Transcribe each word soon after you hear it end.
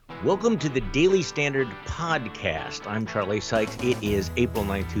Welcome to the Daily Standard Podcast. I'm Charlie Sykes. It is April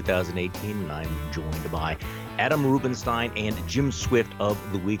 9, 2018, and I'm joined by Adam Rubenstein and Jim Swift of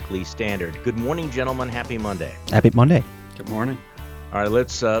the Weekly Standard. Good morning, gentlemen. Happy Monday. Happy Monday. Good morning. All right,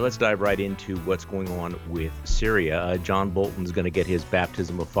 let's dive right into what's going on with Syria. John Bolton's going to get his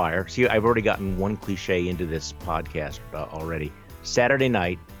baptism of fire. See, I've already gotten one cliche into this podcast already. Saturday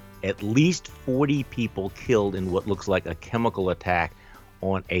night, at least 40 people killed in what looks like a chemical attack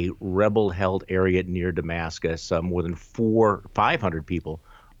on a rebel-held area near Damascus. More than 500 people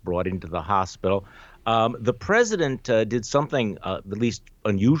brought into the hospital. The president did something at least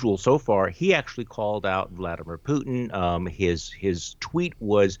unusual so far. He actually called out Vladimir Putin. His tweet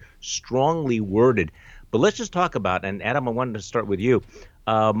was strongly worded. But let's just talk about, and Adam, I wanted to start with you.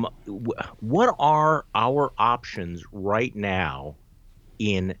 What are our options right now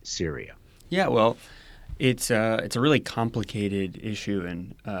in Syria? Yeah, well, it's a really complicated issue,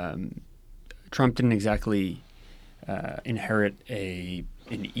 and Trump didn't exactly inherit an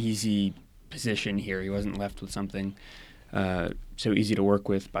easy position here. He wasn't left with something so easy to work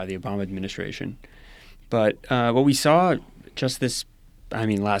with by the Obama administration. But what we saw just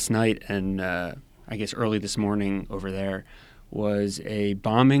last night and I guess early this morning over there was a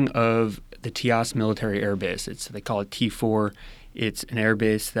bombing of the Tias military air base. They call it T4. It's an air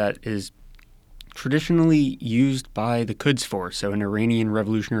base that is traditionally used by the Quds Force, so an Iranian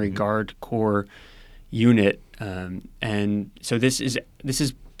Revolutionary Guard Corps unit, and so this is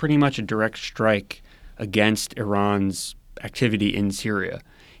pretty much a direct strike against Iran's activity in Syria.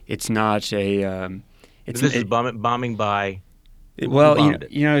 It's not a. This is bombing by. Well,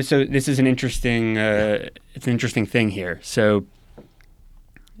 so this is an interesting. It's an interesting thing here. So,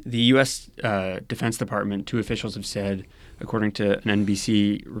 the U.S. Defense Department, two officials have said, according to an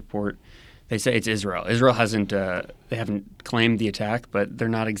NBC report, they say it's Israel. Israel they haven't claimed the attack, but they're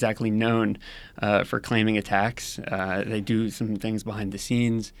not exactly known for claiming attacks. They do some things behind the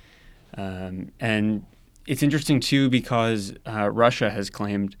scenes. And it's interesting, too, because Russia has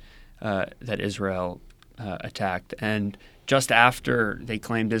claimed that Israel attacked. And just after they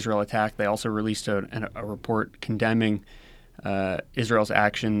claimed Israel attacked, they also released a report condemning Israel's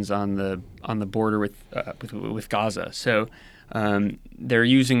actions on the border with Gaza. So they're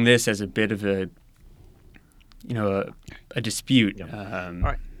using this as a bit of a dispute. Yeah. All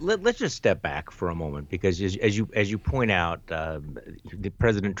right, let's just step back for a moment, because as you point out,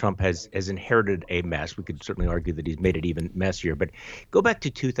 President Trump has inherited a mess. We could certainly argue that he's made it even messier. But go back to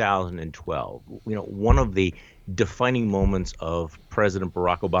 2012. One of the defining moments of President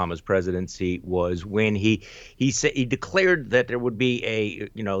Barack Obama's presidency was when he declared that there would be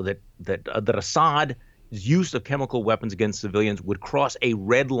that Assad's use of chemical weapons against civilians would cross a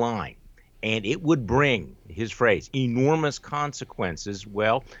red line, and it would bring, his phrase, enormous consequences.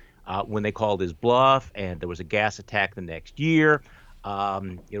 Well, when they called his bluff, and there was a gas attack the next year,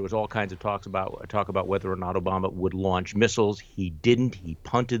 there was all kinds of talk about whether or not Obama would launch missiles. He didn't. He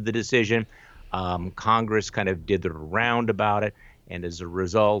punted the decision. Congress kind of did the round about it, and as a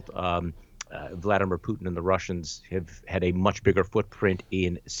result, Vladimir Putin and the Russians have had a much bigger footprint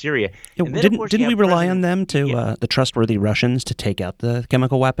in Syria. Yeah, didn't we rely on them the trustworthy Russians to take out the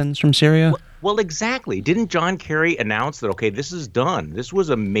chemical weapons from Syria? Well, exactly. Didn't John Kerry announce that, okay, this is done? This was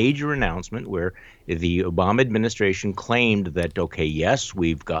a major announcement where the Obama administration claimed that, okay, yes,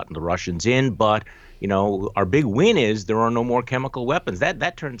 we've gotten the Russians in, but, our big win is there are no more chemical weapons.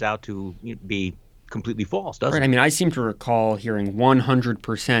 That turns out to be completely false, doesn't it? Right. I mean, I seem to recall hearing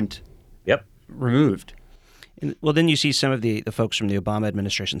 100% removed. Well, then you see some of the folks from the Obama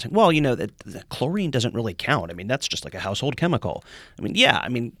administration saying, well, that the chlorine doesn't really count. I mean, that's just like a household chemical. I mean, yeah,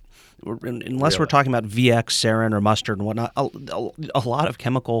 unless we're talking about VX, sarin, or mustard and whatnot, a lot of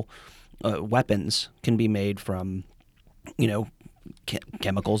chemical weapons can be made from,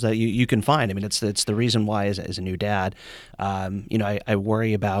 chemicals that you can find. I mean, it's the reason why, as a new dad, I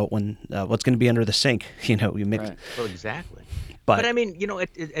worry about when what's going to be under the sink. You mix. Right. Well, exactly. But I mean,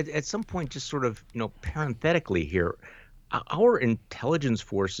 at some point, just sort of, parenthetically here, our intelligence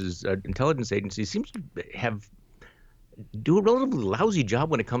forces, intelligence agencies seems to do a relatively lousy job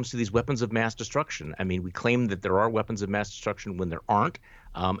when it comes to these weapons of mass destruction. I mean, we claim that there are weapons of mass destruction when there aren't,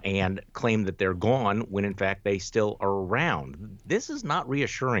 and claim that they're gone when, in fact, they still are around. This is not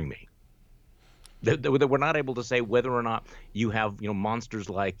reassuring me. That we're not able to say whether or not you have monsters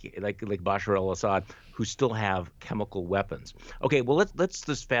like Bashar al-Assad who still have chemical weapons. Okay, well let's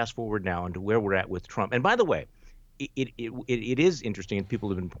just fast forward now into where we're at with Trump. And by the way, it is interesting, and people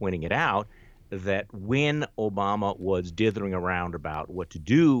have been pointing it out, that when Obama was dithering around about what to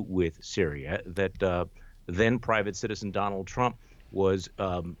do with Syria, that then private citizen Donald Trump was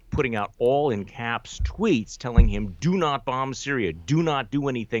putting out all in caps tweets telling him, "Do not bomb Syria. Do not do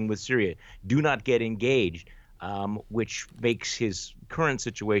anything with Syria. Do not get engaged," which makes his current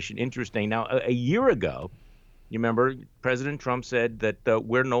situation interesting. Now, a year ago, you remember President Trump said that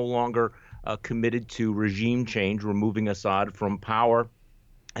we're no longer committed to regime change, removing Assad from power.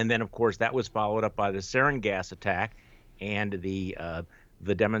 And then, of course, that was followed up by the sarin gas attack and the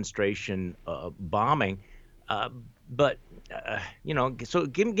demonstration bombing. Uh, but so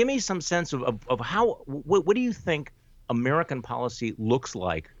give me some sense of how what do you think American policy looks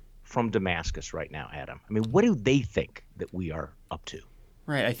like from Damascus right now, Adam? I mean, what do they think that we are up to?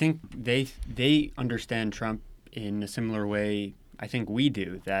 Right. I think they understand Trump in a similar way I think we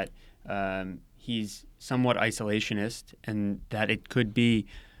do, that he's somewhat isolationist, and that it could be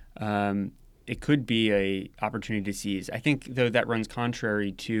a opportunity to seize. I think, though, that runs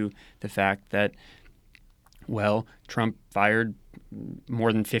contrary to the fact that, well, Trump fired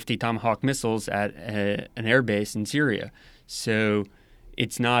more than 50 Tomahawk missiles at an airbase in Syria. So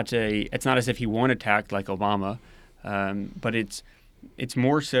it's not as if he won't attack like Obama, but it's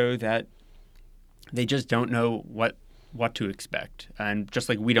more so that they just don't know what to expect, and just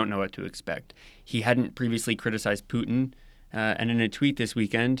like we don't know what to expect. He hadn't previously criticized Putin, and in a tweet this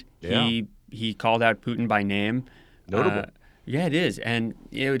weekend, he called out Putin by name. Notable. Yeah, it is, and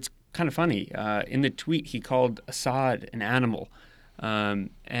it's kind of funny. In the tweet, he called Assad an animal,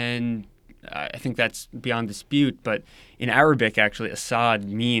 and I think that's beyond dispute. But in Arabic, actually, Assad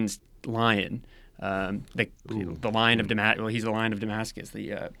means lion. The lion of Damascus. Well, he's the lion of Damascus.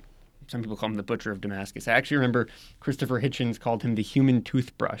 Some people call him the butcher of Damascus. I actually remember Christopher Hitchens called him the human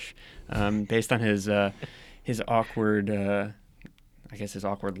toothbrush, based on his awkward, his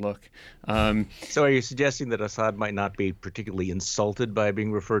awkward look. So are you suggesting that Assad might not be particularly insulted by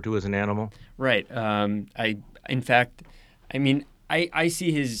being referred to as an animal? Right. In fact, I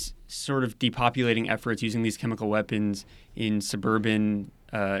see his sort of depopulating efforts using these chemical weapons in suburban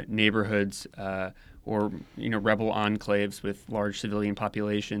neighborhoods, or rebel enclaves with large civilian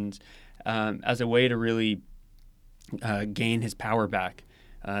populations, as a way to really gain his power back.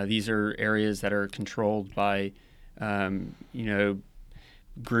 These are areas that are controlled by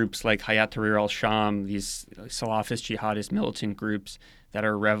groups like Hayat Tahrir al-Sham, these Salafist jihadist militant groups that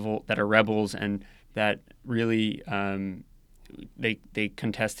are rebels, and that really they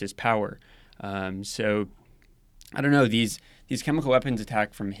contest his power. So I don't know, these chemical weapons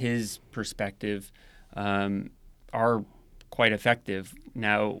attack from his perspective are quite effective.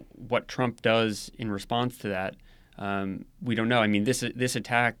 Now, what Trump does in response to that, we don't know. I mean, this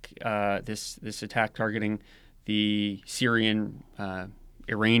attack targeting the Syrian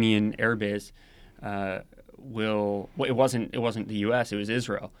Iranian airbase it wasn't the U.S. It was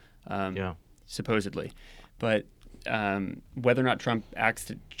Israel, supposedly, but whether or not Trump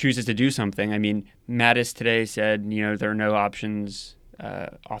chooses to do something. I mean, Mattis today said, there are no options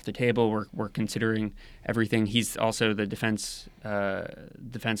off the table. We're considering everything. He's also the defense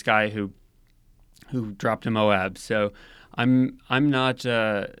guy who dropped a Moab. So I'm not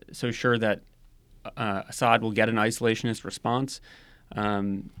so sure that Assad will get an isolationist response.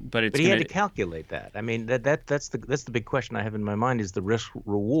 But he had to calculate that. I mean, that's the big question I have in my mind, is the risk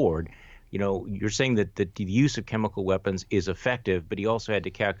reward. You're saying that the use of chemical weapons is effective, but he also had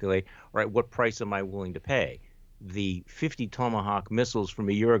to calculate, all right, what price am I willing to pay? The 50 Tomahawk missiles from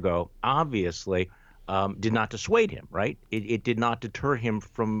a year ago obviously did not dissuade him, right? It did not deter him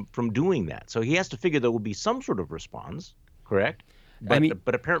from doing that. So he has to figure there will be some sort of response, correct?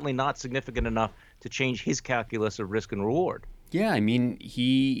 But apparently not significant enough to change his calculus of risk and reward. Yeah, I mean,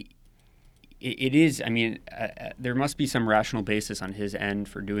 it is. I mean, there must be some rational basis on his end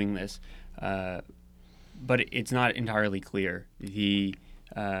for doing this, but it's not entirely clear. The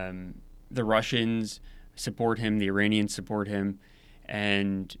Russians support him, the Iranians support him,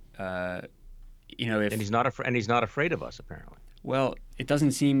 and if he's not afraid of us, apparently. Well, it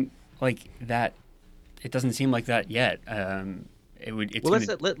doesn't seem like that. It doesn't seem like that yet. Let's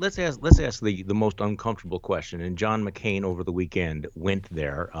ask the most uncomfortable question. And John McCain over the weekend went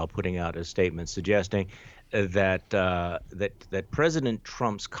there, putting out a statement suggesting that President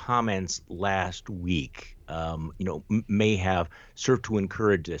Trump's comments last week, may have served to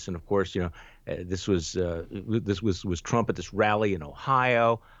encourage this. And of course, this was Trump at this rally in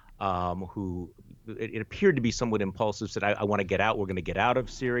Ohio, who it appeared to be somewhat impulsive, said, I want to get out. We're going to get out of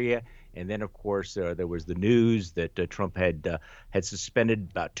Syria. And then, of course, there was the news that Trump had suspended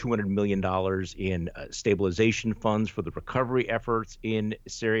about $200 million in stabilization funds for the recovery efforts in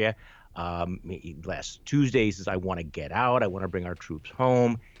Syria. Last Tuesday, he says, I want to get out. I want to bring our troops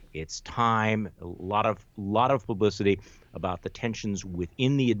home. It's time, a lot of publicity about the tensions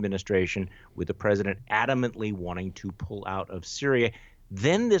within the administration, with the president adamantly wanting to pull out of Syria.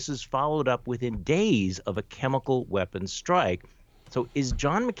 Then this is followed up within days of a chemical weapons strike. So is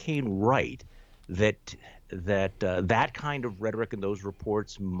John McCain right that that kind of rhetoric and those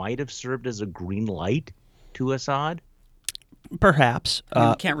reports might have served as a green light to Assad? Perhaps. I mean,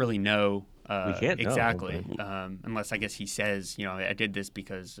 we can't really know We can't know, exactly, unless I guess he says, I did this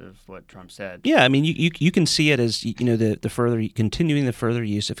because of what Trump said. Yeah, I mean, you can see it as the further continuing the further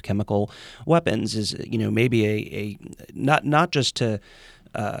use of chemical weapons is maybe a not just to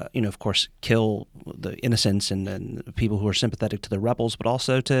of course kill the innocents and people who are sympathetic to the rebels, but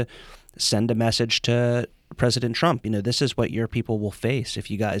also to send a message to President Trump. This is what your people will face if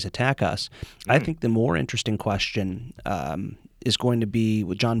you guys attack us. I think the more interesting question is going to be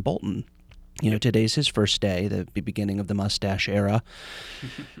with John Bolton. Today's his first day, the beginning of the mustache era.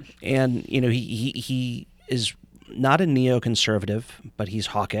 And, he is not a neoconservative, but he's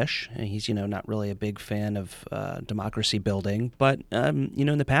hawkish. And he's, not really a big fan of democracy building. But,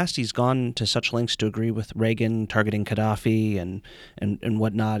 in the past, he's gone to such lengths to agree with Reagan targeting Gaddafi and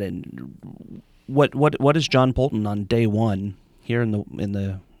whatnot. And what is John Bolton on day one here in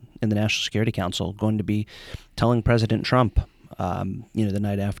the National Security Council going to be telling President Trump, the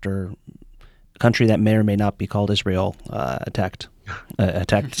night after country that may or may not be called Israel attacked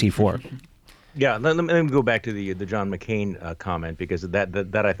C4. Yeah, let me go back to the John McCain comment, because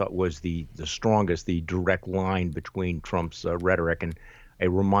that I thought was the strongest, the direct line between Trump's rhetoric and a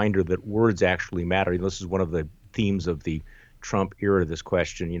reminder that words actually matter. This is one of the themes of the Trump era. This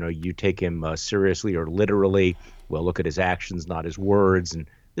question, you take him seriously or literally. Well, look at his actions, not his words. And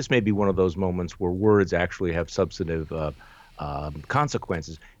this may be one of those moments where words actually have substantive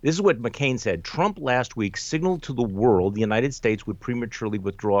consequences. This is what McCain said. Trump last week signaled to the world the United States would prematurely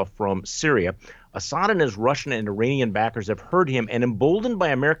withdraw from Syria. Assad and his Russian and Iranian backers have heard him, and emboldened by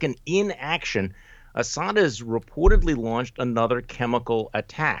American inaction, Assad has reportedly launched another chemical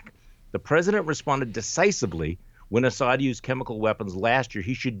attack. The president responded decisively when Assad used chemical weapons last year.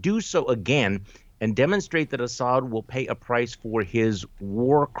 He should do so again and demonstrate that Assad will pay a price for his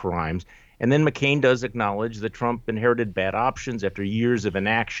war crimes. And then McCain does acknowledge that Trump inherited bad options after years of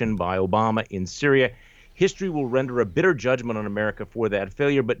inaction by Obama in Syria. History will render a bitter judgment on America for that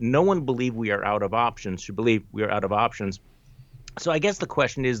failure, but no one should believe we are out of options. So I guess the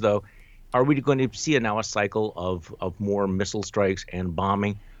question is, though, are we going to see now a cycle of more missile strikes and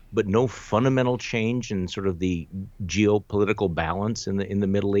bombing, but no fundamental change in sort of the geopolitical balance in the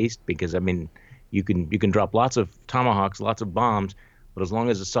Middle East? Because, I mean, you can drop lots of tomahawks, lots of bombs, but as long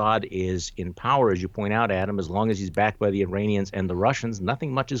as Assad is in power, as you point out, Adam, as long as he's backed by the Iranians and the Russians,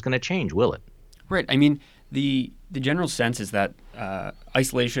 nothing much is going to change, will it? Right. I mean, the general sense is that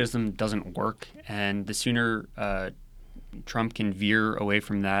isolationism doesn't work, and the sooner Trump can veer away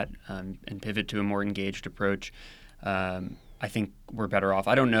from that and pivot to a more engaged approach, I think we're better off.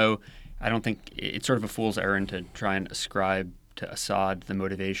 I don't know. I don't think it's sort of a fool's errand to try and ascribe to Assad the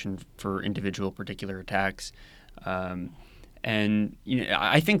motivation for individual particular attacks. And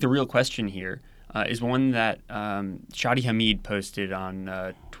I think the real question here is one that Shadi Hamid posted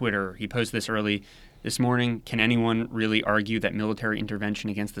on Twitter. He posted this early this morning. Can anyone really argue that military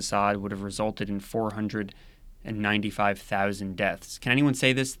intervention against Assad would have resulted in 495,000 deaths? Can anyone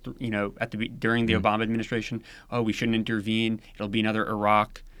say this? During the Obama administration, oh, we shouldn't intervene. It'll be another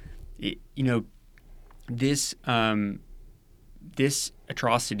Iraq. This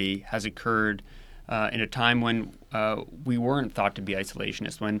atrocity has occurred in a time when we weren't thought to be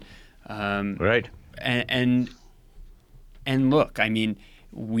isolationist. When right. And look, I mean,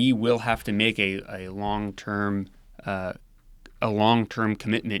 we will have to make a long-term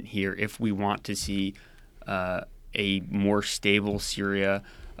commitment here if we want to see a more stable Syria,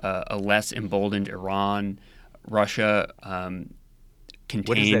 a less emboldened Iran, Russia contained.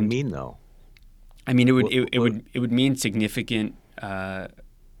 What does that mean, though? I mean, it would mean significant.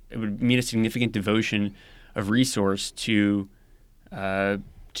 It would mean a significant devotion of resource to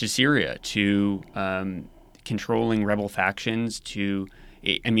Syria, to controlling rebel factions. That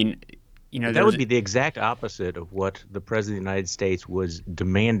would be the exact opposite of what the president of the United States was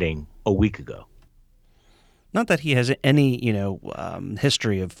demanding a week ago. Not that he has any,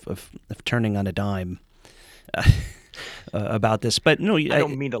 history of turning on a dime about this, but no, I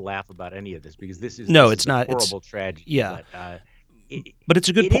don't mean to laugh about any of this, because this is it's not. a horrible tragedy. Yeah. But, But it's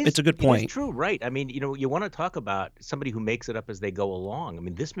a good it it's a good is point. true, right? I mean, you want to talk about somebody who makes it up as they go along. I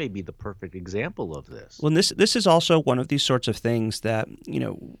mean, this may be the perfect example of this. Well, and this is also one of these sorts of things that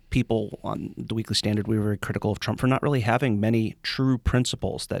people on the Weekly Standard, we were very critical of Trump for not really having many true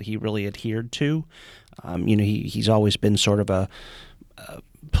principles that he really adhered to. He's always been sort of a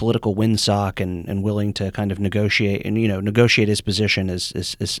political windsock and willing to kind of negotiate and negotiate his position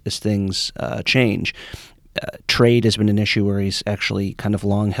as things change. Trade has been an issue where he's actually kind of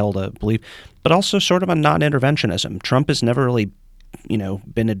long held a belief, but also sort of a non-interventionism. Trump has never really,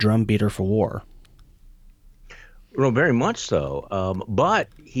 been a drum beater for war. Well, very much so. But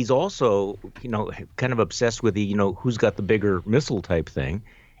he's also, kind of obsessed with the, who's got the bigger missile type thing.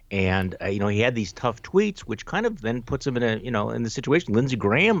 And, he had these tough tweets, which kind of then puts him in in the situation. Lindsey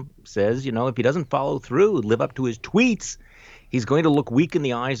Graham says, if he doesn't follow through, live up to his tweets, he's going to look weak in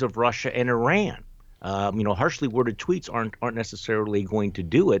the eyes of Russia and Iran. Harshly worded tweets aren't necessarily going to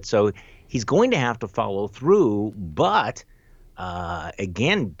do it. So he's going to have to follow through. But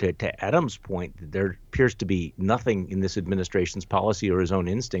again, to Adam's point, there appears to be nothing in this administration's policy or his own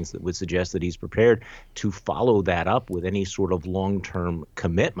instincts that would suggest that he's prepared to follow that up with any sort of long-term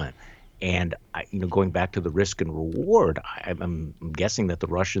commitment. And going back to the risk and reward, I'm guessing that the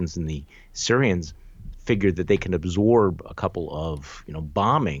Russians and the Syrians figured that they can absorb a couple of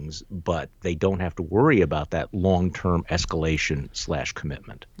bombings, but they don't have to worry about that long-term escalation /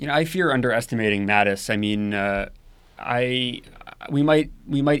 commitment. I fear underestimating Mattis. I mean, we might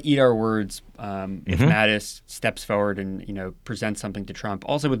eat our words if Mattis steps forward and presents something to Trump.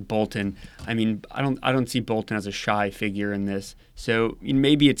 Also with Bolton, I mean, I don't see Bolton as a shy figure in this. So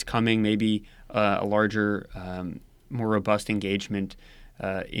maybe it's coming. Maybe a larger, more robust engagement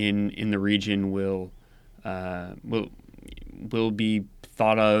in the region will be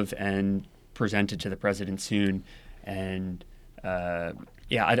thought of and presented to the president soon. And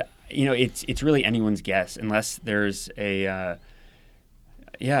it's really anyone's guess unless there's a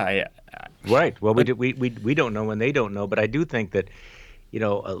right. Well, we don't know and they don't know, but I do think that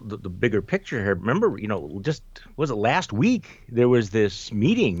the bigger picture here. Remember, just was it last week there was this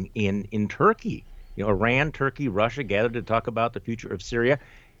meeting in Turkey. Iran, Turkey, Russia gathered to talk about the future of Syria.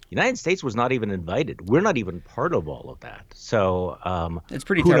 United States was not even invited. We're not even part of all of that. So it's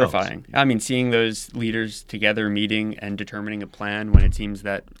pretty terrifying. I mean, seeing those leaders together meeting and determining a plan when it seems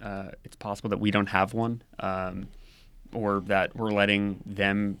that it's possible that we don't have one, or that we're letting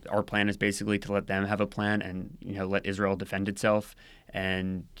them. Our plan is basically to let them have a plan and let Israel defend itself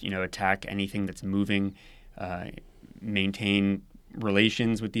and attack anything that's moving, maintain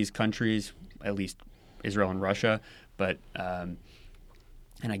relations with these countries, at least Israel and Russia, but.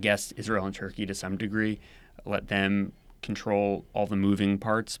 And I guess Israel and Turkey to some degree, let them control all the moving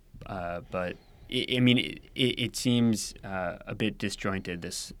parts. But it seems a bit disjointed.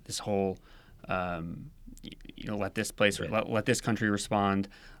 This whole let this country respond.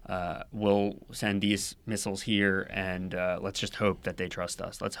 We'll send these missiles here, and let's just hope that they trust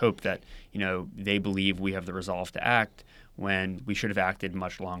us. Let's hope that they believe we have the resolve to act when we should have acted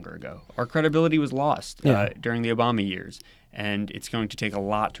much longer ago. Our credibility was lost during the Obama years. And it's going to take a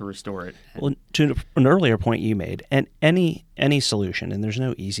lot to restore it. Well, to an earlier point you made, and any solution, and there's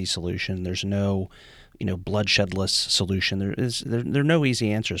no easy solution, there's no bloodshedless solution. There are no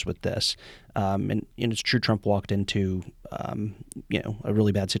easy answers with this. And it's true Trump walked into a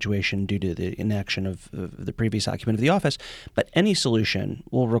really bad situation due to the inaction of the previous occupant of the office. But any solution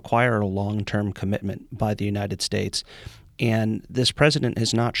will require a long-term commitment by the United States. And this president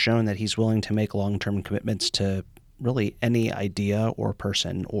has not shown that he's willing to make long-term commitments to really any idea or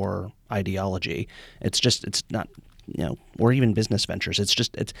person or ideology. It's not, or even business ventures.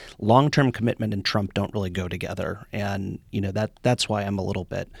 It's long-term commitment and Trump don't really go together. And, that's why I'm a little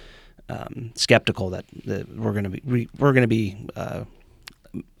bit skeptical that we're going to be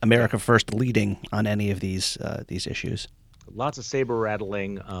America first leading on any of these issues. Lots of saber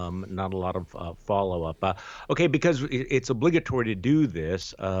rattling, not a lot of follow-up. Okay, because it's obligatory to do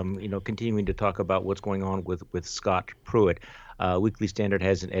this, continuing to talk about what's going on with Scott Pruitt. Weekly Standard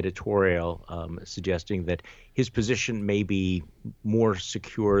has an editorial suggesting that his position may be more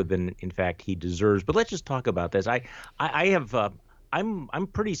secure than, in fact, he deserves. But let's just talk about this. I'm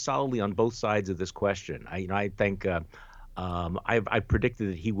pretty solidly on both sides of this question. I think. I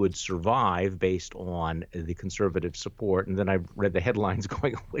predicted that he would survive based on the conservative support, and then I read the headlines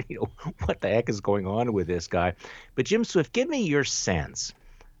going, what the heck is going on with this guy? But Jim Swift, give me your sense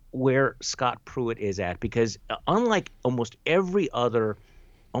where Scott Pruitt is at, because unlike almost every other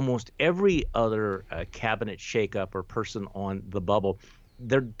cabinet shakeup or person on the bubble,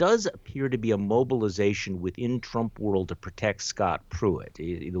 there does appear to be a mobilization within Trump world to protect Scott Pruitt.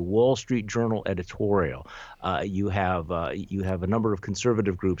 The Wall Street Journal editorial. You have a number of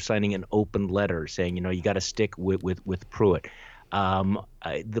conservative groups signing an open letter saying, you got to stick with Pruitt.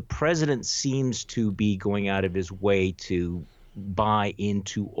 The president seems to be going out of his way to buy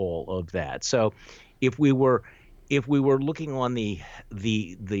into all of that. So, if we were looking on the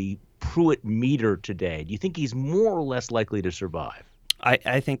Pruitt meter today, do you think he's more or less likely to survive?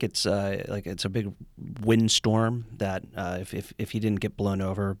 I think it's it's a big windstorm that if he didn't get blown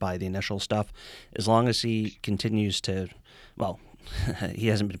over by the initial stuff, as long as he continues to, well, he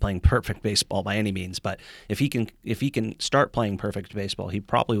hasn't been playing perfect baseball by any means, but if he can start playing perfect baseball, he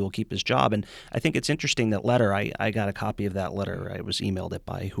probably will keep his job. And I think it's interesting that letter. I got a copy of that letter. I was emailed it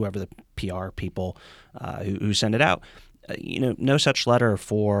by whoever the PR people who sent it out. No such letter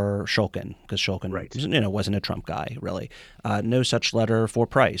for Shulkin, because Shulkin, right, wasn't a Trump guy, really. No such letter for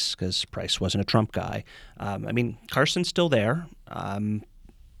Price, because Price wasn't a Trump guy. Carson's still there,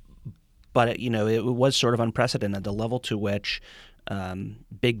 but it was sort of unprecedented, the level to which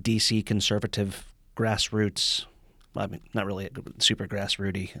big D.C. conservative grassroots. Not really super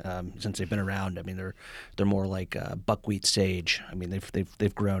grassrooty since they've been around. They're more like buckwheat sage.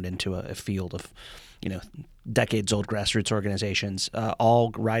 They've grown into a field of, decades-old grassroots organizations,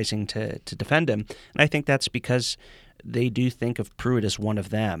 all rising to defend him. And I think that's because they do think of Pruitt as one of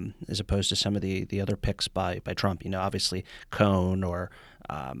them, as opposed to some of the other picks by Trump. Obviously Cohn or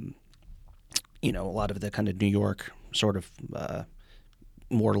a lot of the kind of New York sort of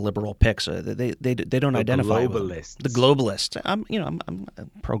more liberal picks. They don't identify with the globalists. I'm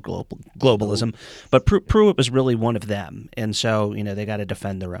pro globalism, but Pruitt was really one of them, and so they got to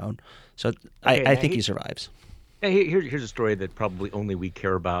defend their own. So I think he survives. Here's a story that probably only we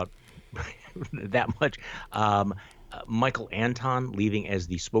care about that much. Michael Anton leaving as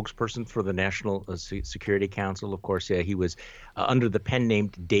the spokesperson for the National Security Council. Of course, he was under the pen name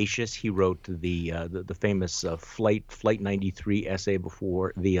Dacious. He wrote the famous Flight 93 essay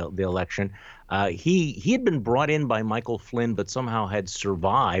before the election. He had been brought in by Michael Flynn, but somehow had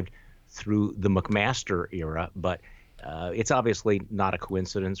survived through the McMaster era. But it's obviously not a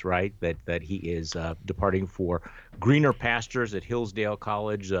coincidence, right, that he is departing for greener pastures at Hillsdale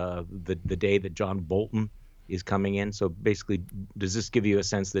College the day that John Bolton is coming in. So basically, does this give you a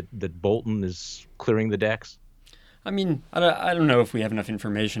sense that Bolton is clearing the decks? I don't know if we have enough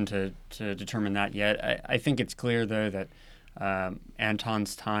information to determine that yet. I think it's clear, though, that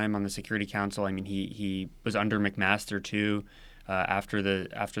Anton's time on the Security Council, he was under McMaster, too, after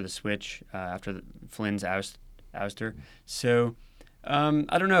the switch, after Flynn's ouster. So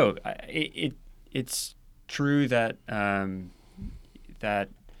I don't know. It's true that that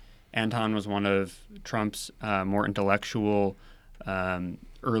Anton was one of Trump's more intellectual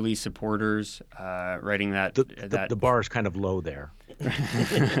early supporters, writing that the bar is kind of low there.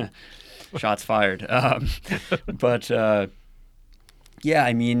 Shots fired.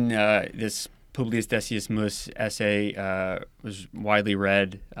 This Publius Decius Mus essay was widely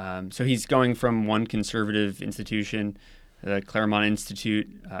read. So he's going from one conservative institution, the Claremont Institute,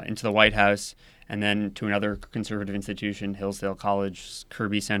 into the White House, and then to another conservative institution, Hillsdale College,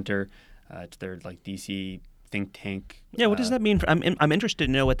 Kirby Center, to their D.C. think tank. Yeah, what does that mean? I'm interested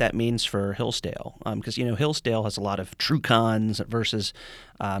to know what that means for Hillsdale, because Hillsdale has a lot of true cons versus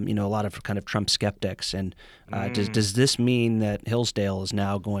a lot of kind of Trump skeptics, and does this mean that Hillsdale is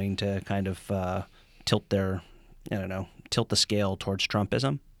now going to kind of tilt the scale towards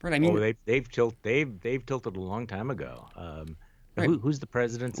Trumpism? Right. They've tilted a long time ago. Right. Who's the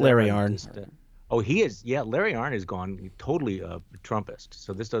president? Larry Arnn. He is. Yeah, Larry Arnn has gone totally Trumpist.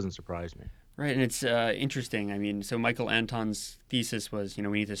 So this doesn't surprise me. Right, and it's interesting. So Michael Anton's thesis was, we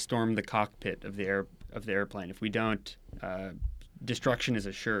need to storm the cockpit of the airplane. If we don't, destruction is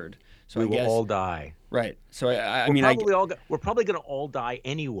assured. So we will all die. Right. So we're probably going to all die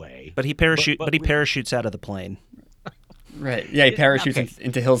anyway. But he parachutes out of the plane. Right. Yeah, he parachutes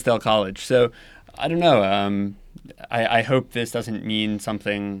into Hillsdale College. So I don't know. I hope this doesn't mean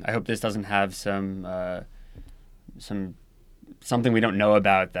something. I hope this doesn't have something we don't know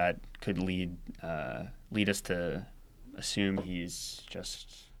about that could lead us to assume he's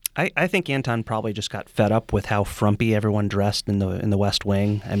just. I think Anton probably just got fed up with how frumpy everyone dressed in the West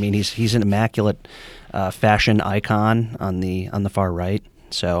Wing. He's an immaculate fashion icon on the far right.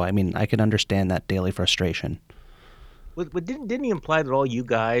 So I could understand that daily frustration. But didn't he imply that all you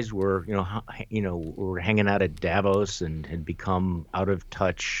guys were were hanging out at Davos and had become out of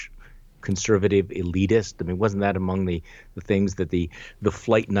touch, conservative elitist? I mean, wasn't that among the things that the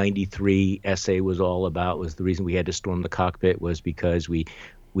Flight 93 essay was all about? Was the reason we had to storm the cockpit was because we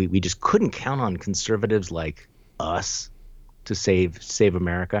just couldn't count on conservatives like us to save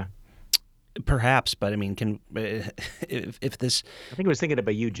America? Perhaps, but I mean, if this, I think I was thinking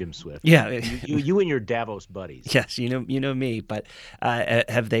about you, Jim Swift. yeah, you and your Davos buddies. yes, you know me, but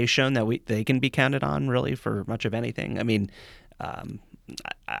have they shown that they can be counted on really for much of anything? I mean,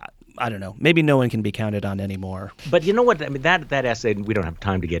 I don't know. Maybe no one can be counted on anymore. But you know what? I mean, that essay, and we don't have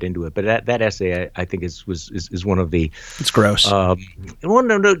time to get into it, but that essay, I think, is one of the it's gross. One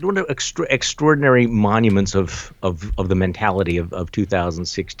of the extraordinary monuments of the mentality of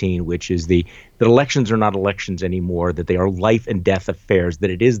 2016, which is that elections are not elections anymore, that they are life and death affairs, that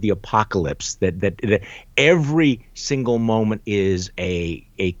it is the apocalypse, that every single moment is a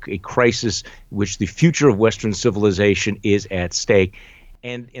crisis, which the future of Western civilization is at stake.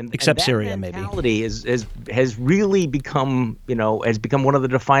 And except that Syria, mentality has really become one of the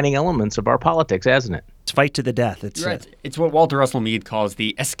defining elements of our politics, hasn't it? It's fight to the death. It's right. It's what Walter Russell Mead calls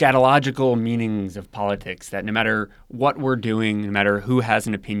the eschatological meanings of politics, that no matter what we're doing, no matter who has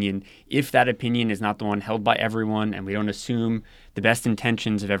an opinion, if that opinion is not the one held by everyone and we don't assume the best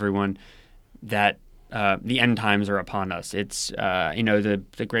intentions of everyone, that the end times are upon us. It's,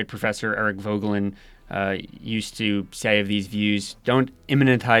 the great professor Eric Vogelin used to say of these views, don't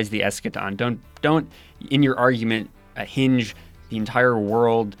immanentize the eschaton. Don't in your argument hinge the entire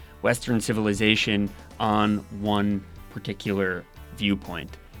world, Western civilization, on one particular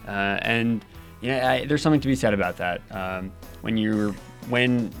viewpoint. There's something to be said about that. When you're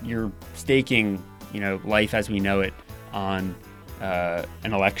staking, life as we know it on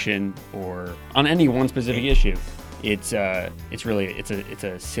an election or on any one specific issue, it's a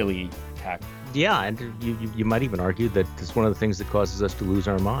silly tack. Yeah, and you might even argue that it's one of the things that causes us to lose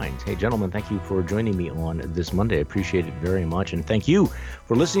our minds. Hey, gentlemen, thank you for joining me on this Monday. I appreciate it very much. And thank you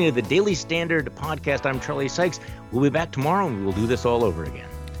for listening to the Daily Standard podcast. I'm Charlie Sykes. We'll be back tomorrow, and we will do this all over again.